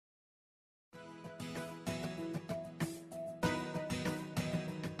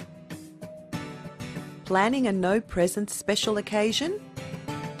Planning a no-presents special occasion?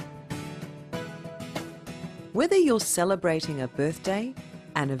 Whether you're celebrating a birthday,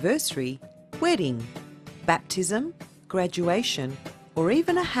 anniversary, wedding, baptism, graduation, or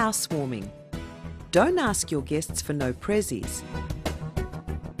even a housewarming, don't ask your guests for no prezzies.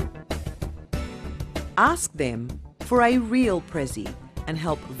 Ask them for a real Pressie and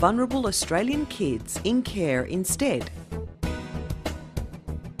help vulnerable Australian kids in care instead.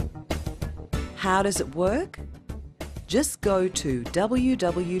 How does it work? Just go to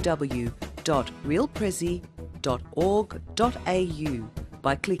www.realpressie.org.au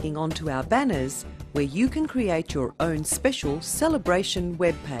by clicking onto our banners, where you can create your own special celebration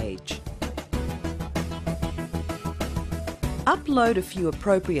webpage. Upload a few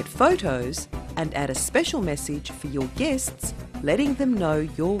appropriate photos and add a special message for your guests, letting them know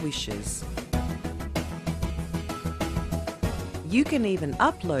your wishes. You can even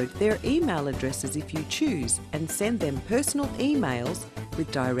upload their email addresses if you choose and send them personal emails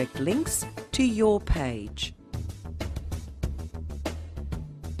with direct links to your page.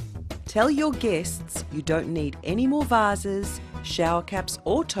 Tell your guests you don't need any more vases, shower caps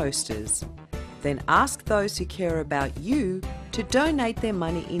or toasters. Then ask those who care about you to donate their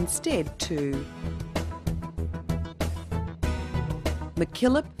money instead to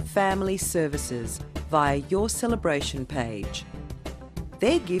McKillop Family Services via your celebration page.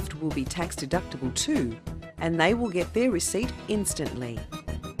 Their gift will be tax deductible too, and they will get their receipt instantly.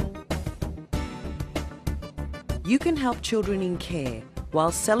 You can help children in care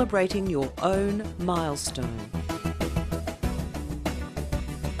while celebrating your own milestone.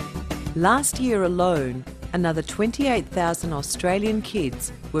 Last year alone, another 28,000 Australian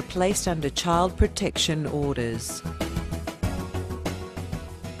kids were placed under child protection orders.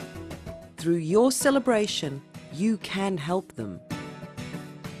 Through your celebration, you can help them.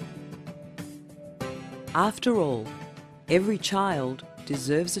 After all, every child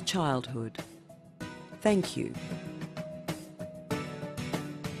deserves a childhood. Thank you.